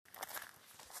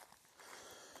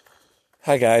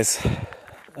Hi guys.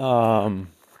 I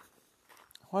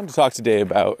wanted to talk today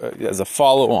about as a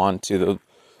follow-on to the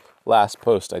last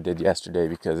post I did yesterday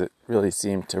because it really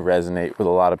seemed to resonate with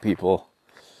a lot of people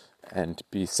and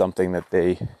be something that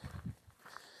they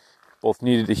both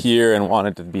needed to hear and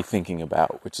wanted to be thinking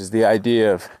about, which is the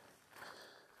idea of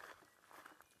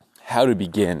how to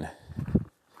begin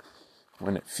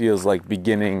when it feels like the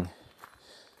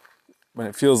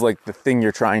thing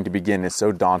you're trying to begin is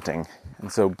so daunting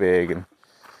and so big and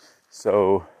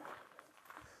so,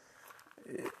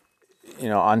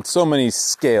 on so many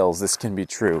scales this can be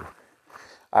true.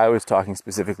 I was talking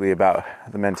specifically about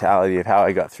the mentality of how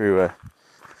I got through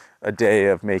a day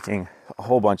of making a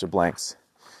whole bunch of blanks.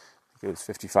 I think it was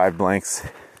 55 blanks.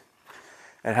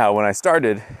 And how when I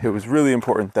started, it was really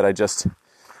important that I just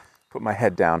put my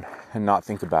head down and not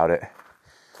think about it.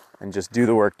 And just do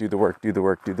the work.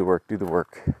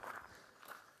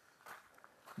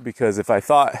 Because if I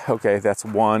thought, okay, that's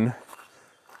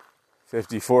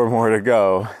 54 more to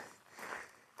go,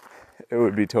 it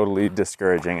would be totally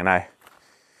discouraging. And I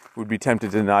would be tempted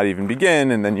to not even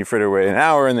begin, and then you fritter away an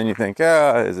hour, and then you think,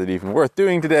 is it even worth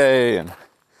doing today? And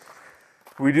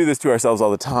we do this to ourselves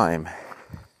all the time.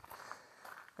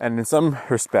 And in some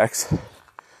respects,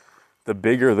 the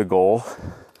bigger the goal,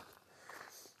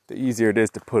 the easier it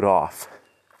is to put off.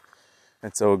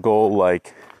 And so a goal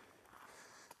like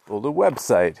build a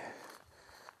website,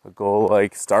 a goal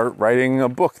like start writing a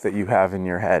book that you have in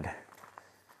your head,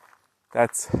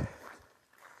 that's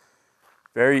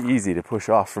very easy to push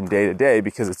off from day to day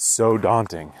because it's so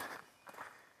daunting.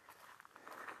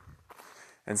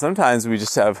 And sometimes we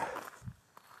just have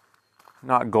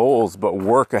not goals, but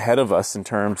work ahead of us in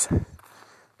terms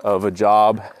of a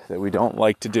job that we don't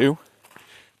like to do,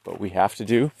 but we have to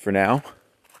do for now.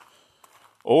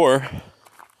 Or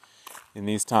in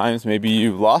these times, maybe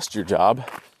you lost your job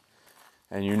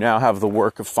and you now have the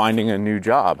work of finding a new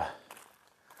job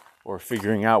or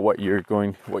figuring out what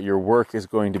your work is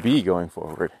going to be going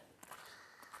forward.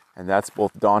 And that's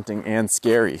both daunting and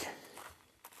scary.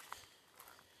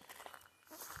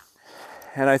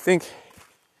 And I think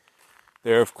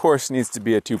there, of course, needs to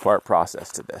be a two-part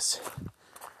process to this.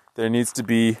 There needs to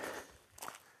be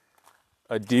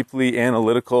a deeply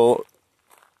analytical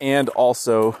and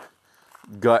also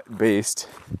gut-based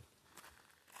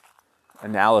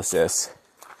analysis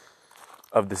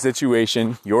of the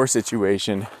situation, your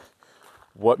situation,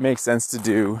 what makes sense to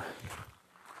do,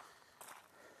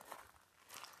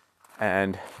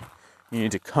 and you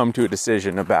need to come to a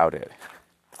decision about it.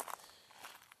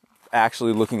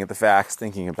 Actually looking at the facts,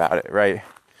 thinking about it, right?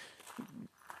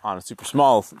 On a super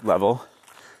small level,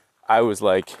 I was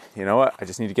like, you know what? I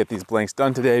just need to get these blanks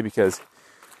done today because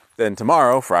then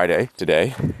tomorrow, Friday,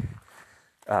 today,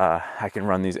 I can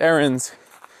run these errands,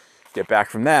 get back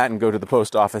from that, and go to the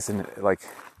post office, and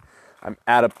I'm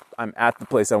at the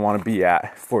place I want to be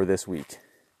at for this week.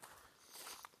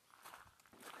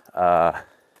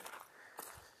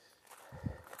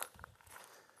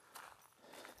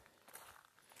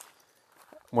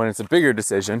 When it's a bigger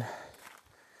decision,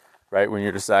 right? When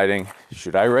you're deciding,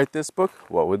 should I write this book?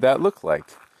 What would that look like?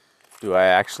 Do I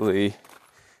actually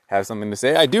have something to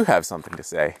say? I do have something to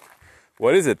say.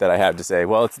 What is it that I have to say?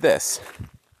 Well, it's this.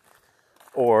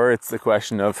 Or it's the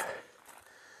question of,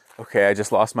 okay, I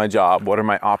just lost my job. What are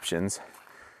my options?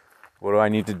 What do I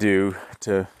need to do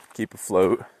to keep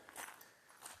afloat?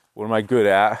 What am I good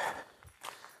at?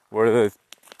 What are the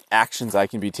actions I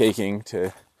can be taking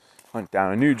to hunt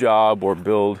down a new job or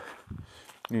build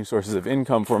new sources of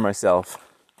income for myself?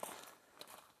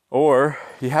 Or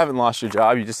you haven't lost your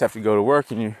job, you just have to go to work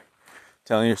and you're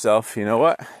telling yourself, you know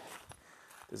what?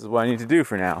 This is what I need to do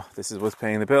for now. This is what's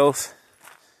paying the bills.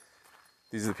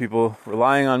 These are the people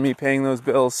relying on me paying those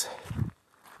bills.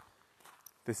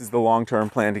 This is the long-term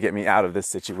plan to get me out of this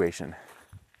situation.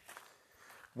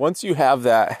 Once you have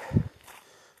that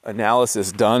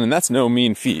analysis done, and that's no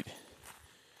mean feat,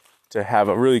 to have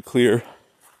a really clear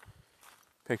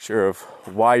picture of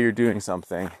why you're doing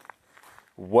something,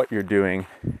 what you're doing,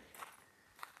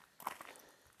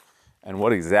 and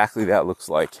what exactly that looks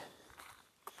like.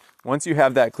 Once you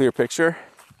have that clear picture,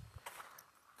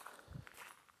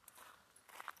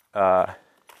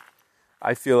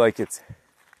 I feel like it's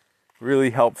really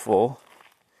helpful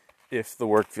if the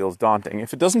work feels daunting.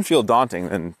 If it doesn't feel daunting,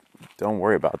 then don't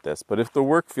worry about this. But if the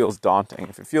work feels daunting,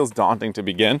 if it feels daunting to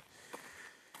begin,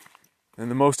 then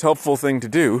the most helpful thing to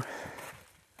do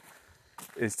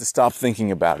is to stop thinking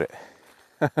about it.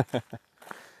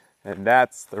 And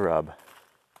that's the rub.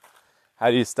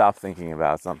 How do you stop thinking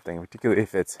about something, particularly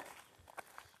if it's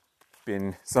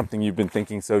been something you've been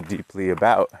thinking so deeply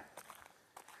about?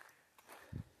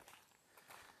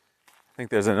 I think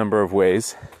there's a number of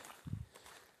ways.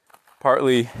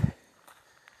 Partly,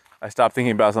 I stop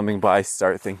thinking about something, but I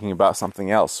start thinking about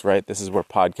something else, right? This is where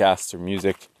podcasts or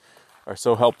music are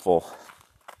so helpful.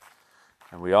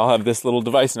 And we all have this little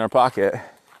device in our pocket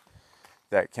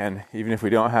that can, even if we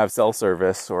don't have cell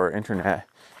service or internet,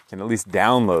 can at least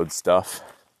download stuff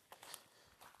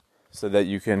so that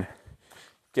you can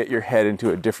get your head into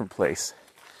a different place.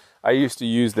 I used to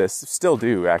use this, still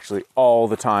do actually, all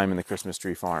the time in the Christmas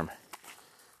tree farm.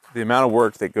 The amount of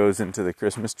work that goes into the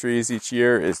Christmas trees each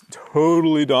year is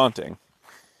totally daunting.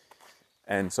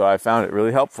 And so I found it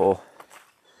really helpful.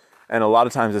 And a lot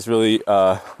of times it's really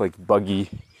like buggy,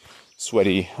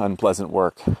 sweaty, unpleasant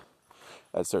work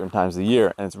at certain times of the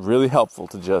year. And it's really helpful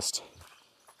to just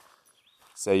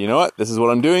say, you know what, this is what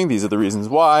I'm doing. These are the reasons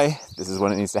why. This is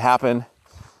when it needs to happen.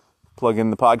 Plug in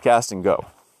the podcast and go.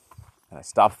 And I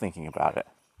stop thinking about it.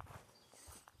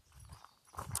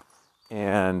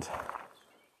 And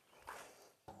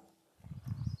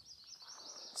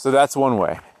so that's one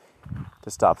way to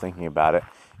stop thinking about it.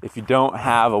 If you don't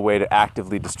have a way to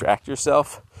actively distract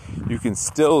yourself, you can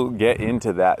still get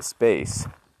into that space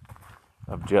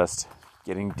of just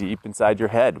getting deep inside your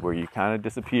head where you kind of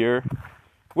disappear.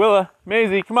 Willa,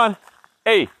 Maisie, come on.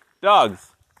 Hey,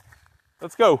 dogs.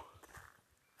 Let's go.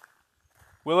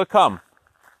 Willa, come.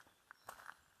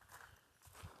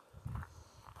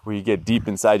 Where you get deep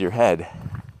inside your head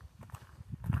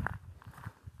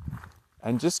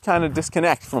and just kind of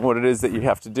disconnect from what it is that you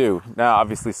have to do. Now,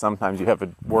 obviously, sometimes you have a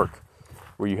work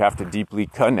where you have to deeply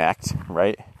connect,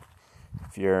 right?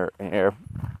 If you're an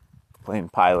airplane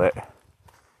pilot,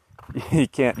 you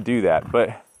can't do that.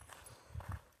 But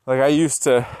like I used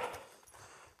to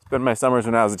spend my summers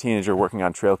when I was a teenager working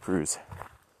on trail crews.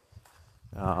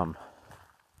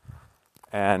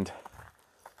 And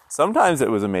sometimes it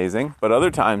was amazing, but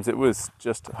other times it was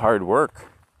just hard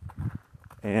work.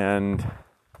 And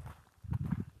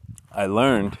I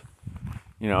learned,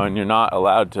 and you're not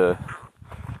allowed to,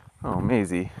 oh,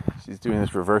 Maisie, she's doing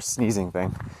this reverse sneezing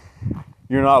thing.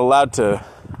 You're not allowed to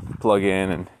plug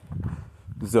in and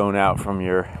zone out from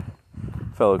your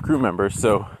fellow crew members.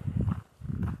 So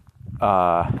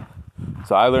I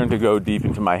learned to go deep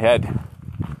into my head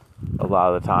a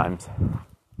lot of the times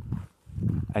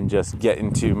and just get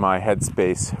into my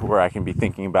headspace where I can be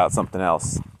thinking about something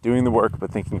else, doing the work,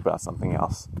 but thinking about something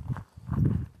else.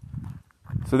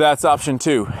 So that's option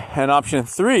 2. And option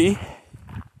 3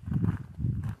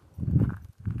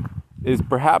 is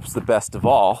perhaps the best of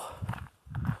all,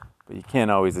 but you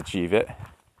can't always achieve it.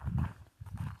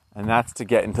 And that's to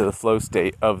get into the flow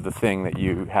state of the thing that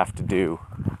you have to do.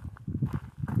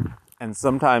 And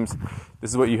sometimes this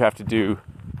is what you have to do.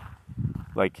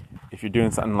 Like if you're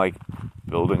doing something like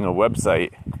building a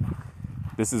website,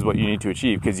 this is what you need to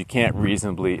achieve, because you can't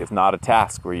reasonably, it's not a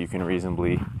task where you can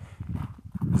reasonably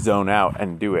zone out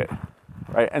and do it,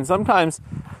 right? And sometimes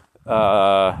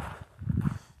you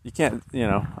can't,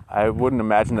 I wouldn't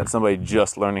imagine that somebody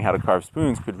just learning how to carve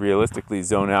spoons could realistically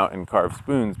zone out and carve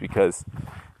spoons, because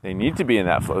they need to be in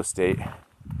that flow state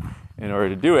in order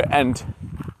to do it. And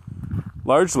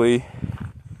largely,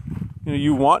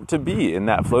 you want to be in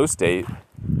that flow state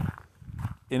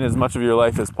in as much of your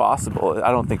life as possible.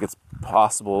 I don't think it's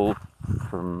possible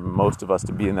for most of us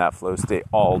to be in that flow state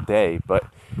all day, but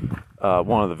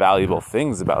one of the valuable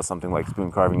things about something like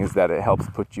spoon carving is that it helps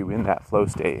put you in that flow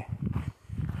state.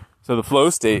 So the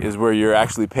flow state is where you're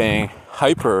actually paying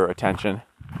hyper attention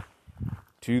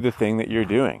to the thing that you're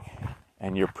doing,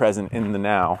 and you're present in the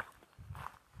now.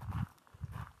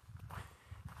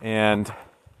 And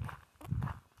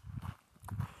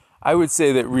I would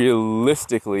say that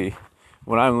realistically,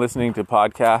 when I'm listening to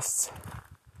podcasts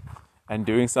and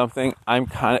doing something, I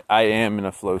am in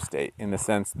a flow state, in the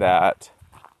sense that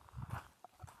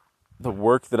the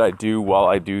work that I do while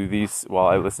I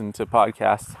listen to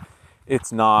podcasts,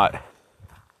 it's not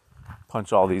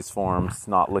punch all these forms, it's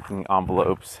not licking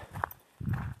envelopes.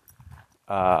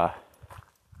 It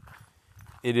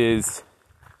is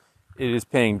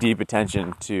paying deep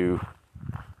attention to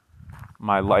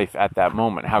my life at that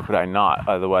moment. How could I not?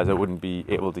 Otherwise, I wouldn't be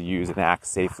able to use an axe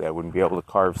safely. I wouldn't be able to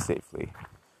carve safely.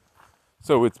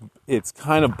 So it's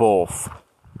kind of both.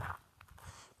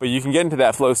 But you can get into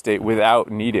that flow state without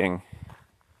needing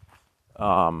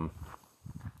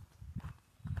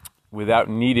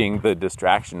the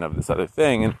distraction of this other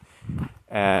thing,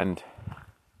 and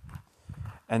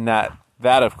that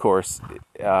of course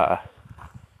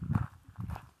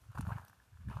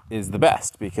is the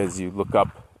best, because you look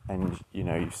up and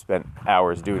you've spent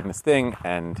hours doing this thing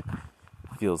and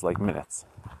it feels like minutes.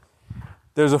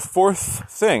 There's a fourth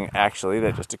thing actually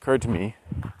that just occurred to me,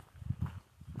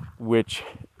 which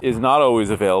is not always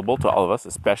available to all of us,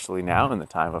 especially now in the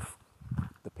time of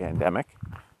the pandemic.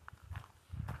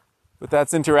 But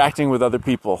that's interacting with other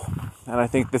people. And I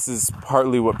think this is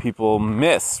partly what people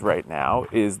miss right now,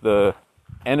 is the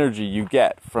energy you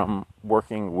get from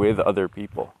working with other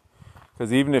people.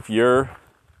 Because even if you're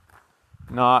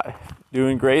not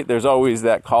doing great, there's always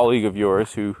that colleague of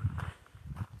yours who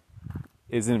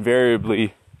is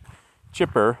invariably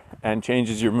chipper and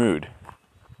changes your mood.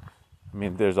 I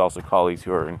mean, there's also colleagues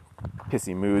who are in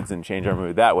pissy moods and change our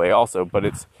mood that way also,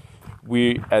 but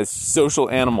we as social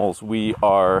animals, we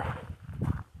are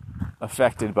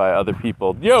affected by other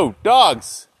people. Yo,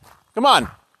 dogs! Come on!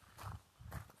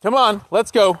 Come on,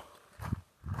 let's go!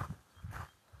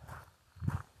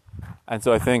 And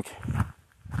so I think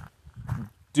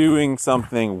doing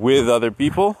something with other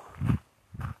people,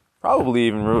 probably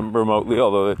even remotely,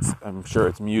 although I'm sure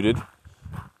it's muted,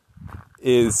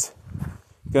 is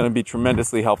going to be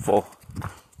tremendously helpful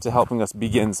to helping us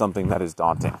begin something that is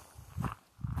daunting.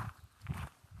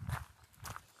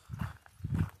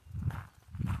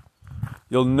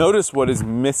 You'll notice what is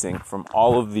missing from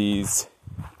all of these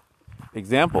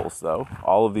examples, though,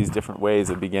 all of these different ways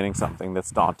of beginning something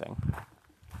that's daunting,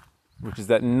 which is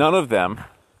that none of them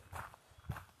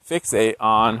fixate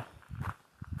on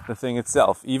the thing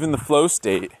itself. Even the flow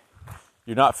state,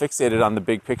 you're not fixated on the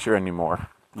big picture anymore.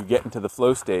 You get into the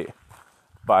flow state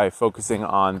by focusing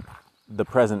on the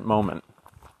present moment.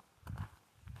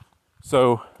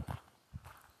 So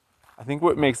I think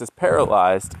what makes us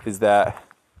paralyzed is that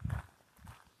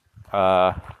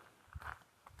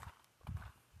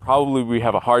probably we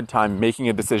have a hard time making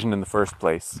a decision in the first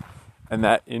place. And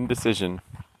that indecision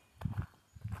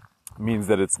means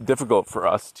that it's difficult for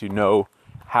us to know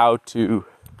how to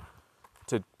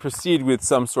proceed with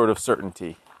some sort of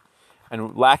certainty.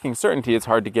 And lacking certainty, it's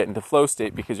hard to get into flow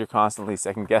state because you're constantly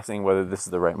second guessing whether this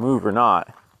is the right move or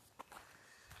not.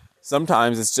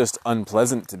 Sometimes it's just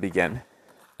unpleasant to begin.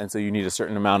 And so you need a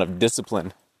certain amount of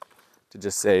discipline to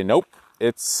just say, nope,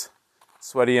 it's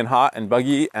sweaty and hot and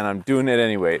buggy and I'm doing it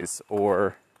anyways.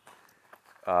 Or,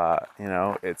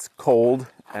 it's cold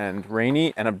and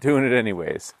rainy and I'm doing it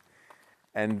anyways.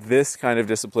 And this kind of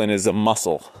discipline is a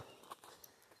muscle.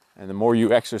 And the more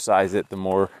you exercise it, the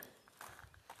more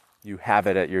you have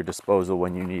it at your disposal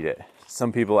when you need it.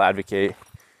 Some people advocate,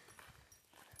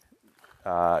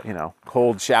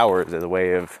 cold showers as a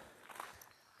way of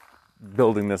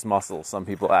building this muscle. Some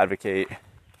people advocate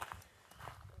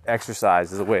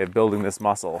exercise as a way of building this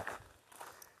muscle.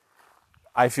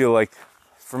 I feel like,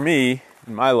 for me,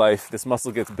 in my life, this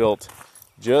muscle gets built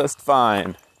just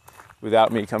fine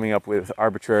without me coming up with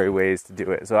arbitrary ways to do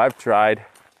it. So I've tried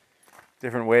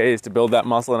different ways to build that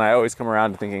muscle, and I always come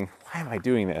around to thinking, why am I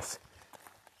doing this?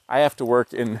 I have to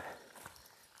work in,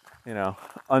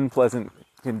 unpleasant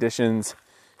conditions,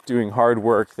 doing hard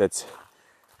work that's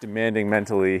demanding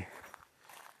mentally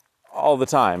all the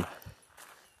time.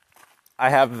 I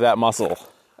have that muscle.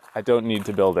 I don't need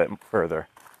to build it further.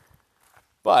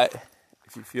 But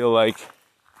if you feel like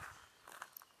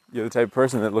you're the type of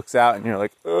person that looks out and you're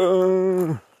like,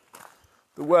 the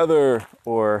weather,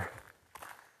 or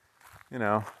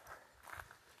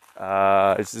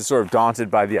it's just sort of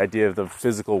daunted by the idea of the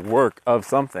physical work of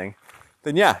something,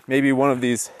 then yeah, maybe one of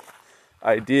these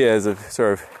ideas of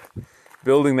sort of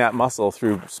building that muscle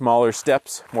through smaller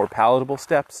steps, more palatable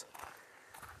steps,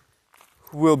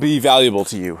 will be valuable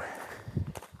to you.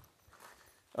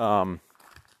 But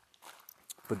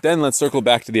then let's circle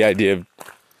back to the idea of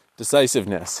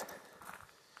decisiveness,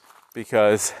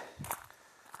 because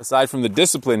aside from the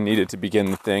discipline needed to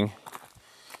begin the thing,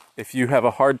 if you have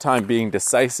a hard time being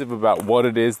decisive about what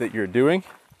it is that you're doing,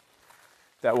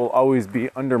 that will always be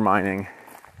undermining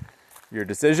your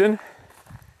decision,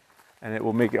 and it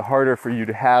will make it harder for you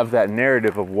to have that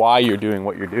narrative of why you're doing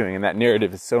what you're doing, and that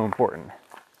narrative is so important.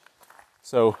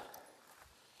 So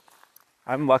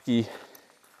I'm lucky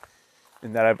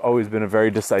in that I've always been a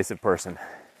very decisive person,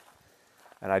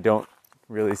 and I don't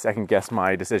really second guess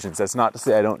my decisions. That's not to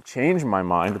say I don't change my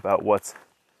mind about what's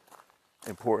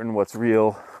important, what's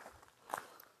real.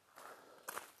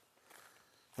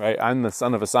 Right? I'm the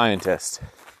son of a scientist.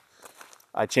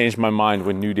 I change my mind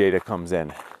when new data comes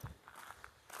in.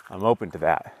 I'm open to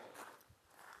that.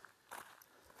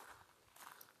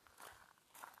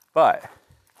 But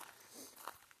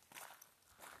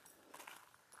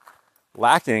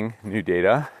lacking new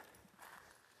data,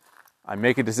 I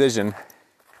make a decision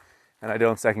and I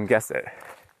don't second guess it.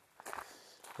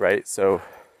 Right? So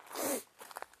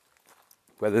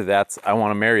whether that's I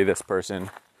want to marry this person,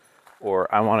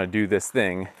 or I want to do this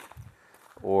thing,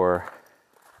 or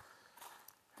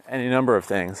any number of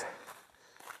things,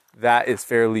 that is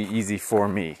fairly easy for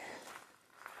me.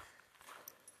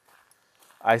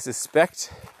 I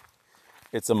suspect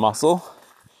it's a muscle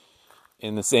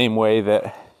in the same way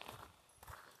that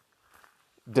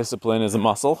discipline is a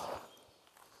muscle.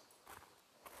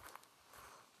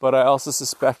 But I also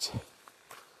suspect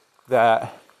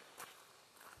that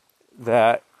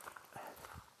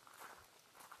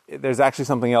there's actually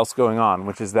something else going on,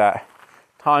 which is that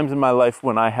times in my life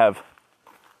when I have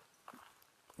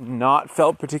not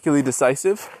felt particularly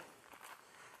decisive,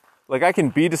 like I can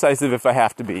be decisive if I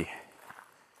have to be.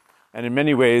 And in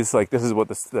many ways, like this is what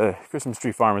the Christmas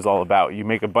tree farm is all about. You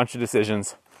make a bunch of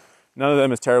decisions. None of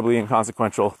them is terribly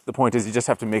inconsequential. The point is you just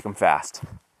have to make them fast.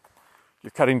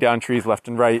 You're cutting down trees left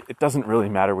and right. It doesn't really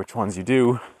matter which ones you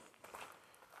do.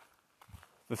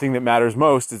 The thing that matters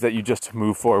most is that you just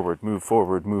move forward, move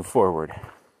forward, move forward.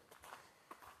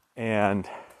 And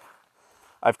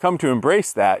I've come to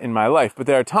embrace that in my life, but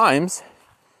there are times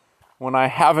when I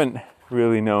haven't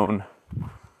really known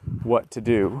what to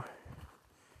do.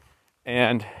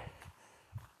 And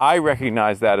I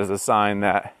recognize that as a sign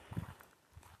that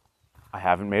I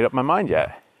haven't made up my mind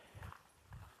yet.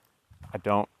 I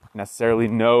don't necessarily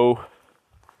know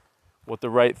what the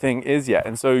right thing is yet.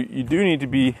 And so you do need to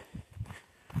be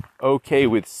okay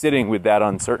with sitting with that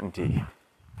uncertainty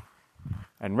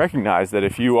and recognize that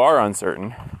if you are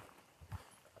uncertain,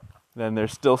 then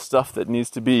there's still stuff that needs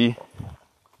to be,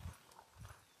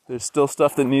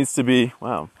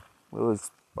 wow, Will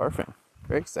is barfing.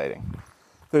 Very exciting.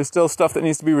 There's still stuff that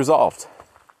needs to be resolved,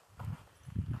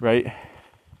 right?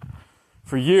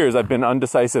 For years, I've been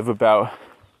undecisive about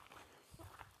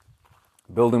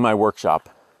building my workshop.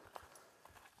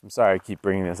 I'm sorry I keep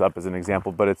bringing this up as an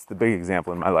example, but it's the big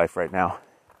example in my life right now,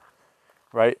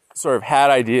 right? Sort of had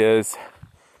ideas,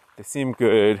 they seemed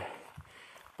good,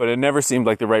 but it never seemed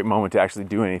like the right moment to actually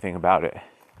do anything about it.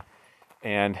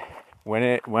 And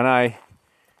when I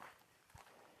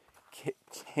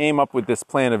came up with this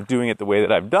plan of doing it the way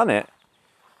that I've done it,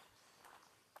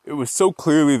 it was so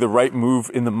clearly the right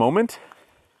move in the moment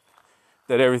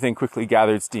that everything quickly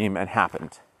gathered steam and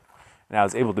happened. And I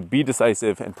was able to be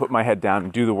decisive and put my head down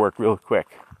and do the work real quick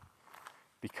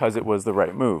because it was the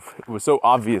right move. It was so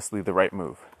obviously the right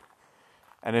move.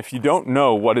 And if you don't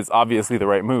know what is obviously the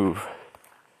right move,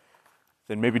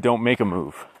 then maybe don't make a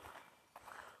move.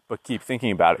 But keep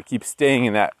thinking about it. Keep staying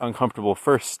in that uncomfortable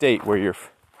first state where you're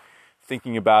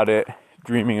thinking about it,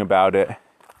 dreaming about it.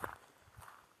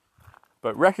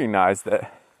 But recognize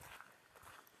that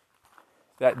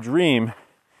that dream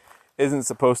isn't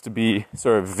supposed to be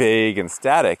sort of vague and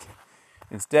static.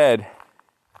 Instead,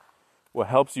 what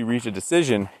helps you reach a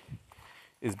decision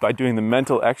is by doing the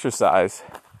mental exercise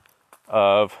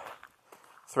of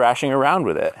thrashing around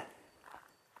with it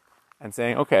and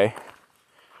saying, okay,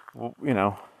 well,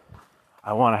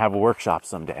 I want to have a workshop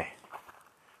someday.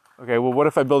 Okay, well, what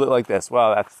if I build it like this?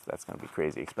 Well, that's going to be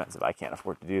crazy expensive. I can't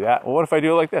afford to do that. Well, what if I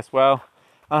do it like this? Well,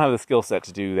 I don't have the skill set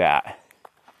to do that.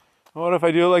 Well, what if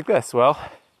I do it like this? Well,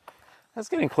 that's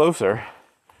getting closer.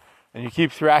 And you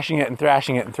keep thrashing it and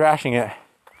thrashing it and thrashing it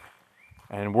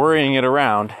and worrying it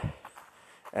around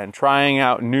and trying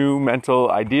out new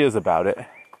mental ideas about it.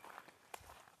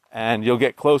 And you'll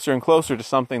get closer and closer to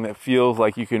something that feels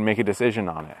like you can make a decision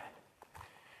on it.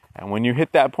 And when you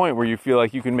hit that point where you feel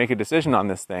like you can make a decision on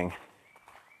this thing,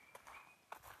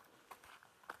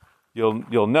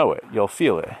 you'll know it, you'll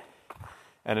feel it.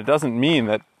 And it doesn't mean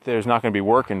that there's not going to be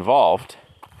work involved.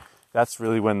 That's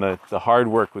really when the hard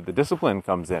work with the discipline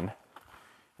comes in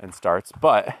and starts.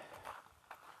 But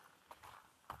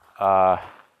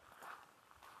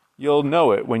you'll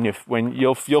know it when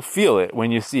you'll feel it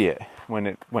when you see it, when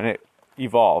it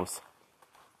evolves.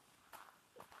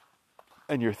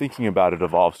 And your thinking about it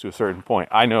evolves to a certain point.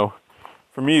 I know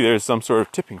for me there's some sort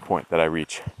of tipping point that I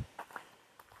reach.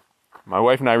 My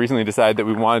wife and I recently decided that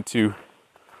we wanted to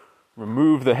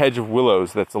remove the hedge of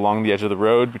willows that's along the edge of the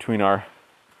road between our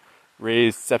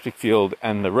raised septic field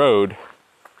and the road,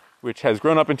 which has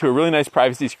grown up into a really nice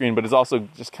privacy screen, but is also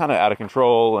just kind of out of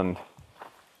control and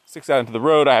sticks out into the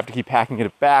road. I have to keep hacking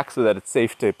it back so that it's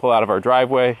safe to pull out of our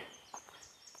driveway.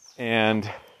 And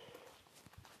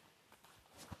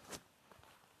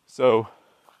so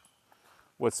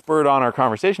what spurred on our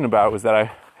conversation about it was that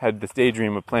I had this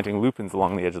daydream of planting lupins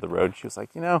along the edge of the road. She was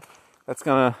like, that's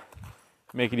going to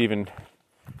make it even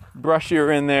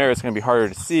brushier in there. It's going to be harder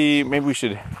to see. Maybe we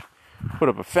should put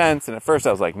up a fence. And at first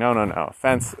I was like, no. A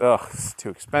fence, it's too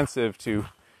expensive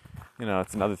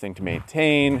it's another thing to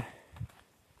maintain.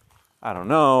 I don't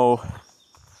know.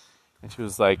 And she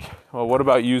was like, well, what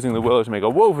about using the willow to make a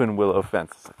woven willow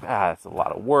fence? It's like, that's a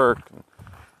lot of work. And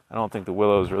I don't think the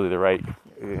willow is really the right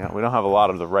we don't have a lot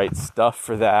of the right stuff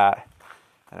for that,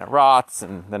 and it rots,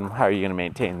 and then how are you going to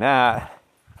maintain that?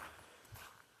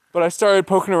 But I started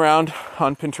poking around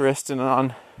on Pinterest and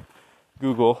on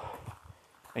Google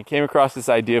and came across this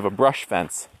idea of a brush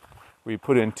fence where you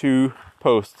put in 2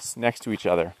 posts next to each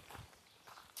other,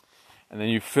 and then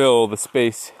you fill the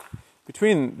space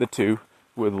between the 2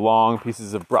 with long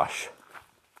pieces of brush.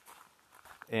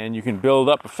 And you can build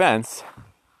up a fence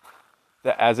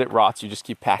that as it rots, you just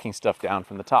keep packing stuff down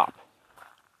from the top.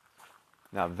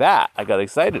 Now that I got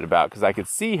excited about because I could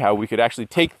see how we could actually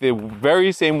take the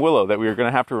very same willow that we were going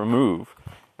to have to remove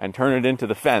and turn it into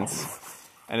the fence.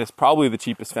 And it's probably the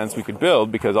cheapest fence we could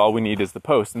build because all we need is the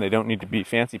posts, and they don't need to be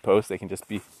fancy posts. They can just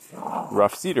be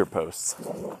rough cedar posts.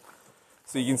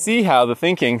 So you can see how the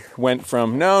thinking went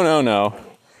from no,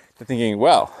 to thinking,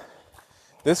 well,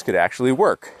 this could actually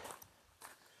work.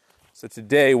 So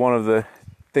today, one of the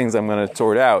things I'm going to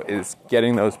sort out is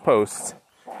getting those posts.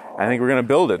 I think we're going to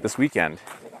build it this weekend.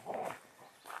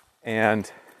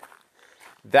 And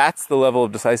that's the level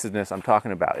of decisiveness I'm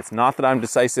talking about. It's not that I'm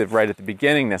decisive right at the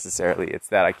beginning necessarily. It's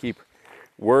that I keep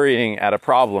worrying at a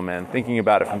problem and thinking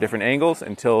about it from different angles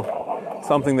until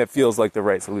something that feels like the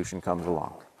right solution comes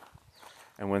along.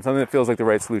 And when something that feels like the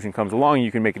right solution comes along,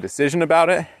 you can make a decision about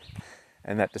it.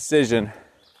 And that decision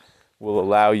will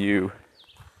allow you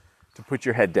to put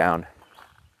your head down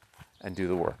and do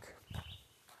the work.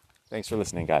 Thanks for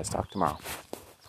listening, guys. Talk tomorrow.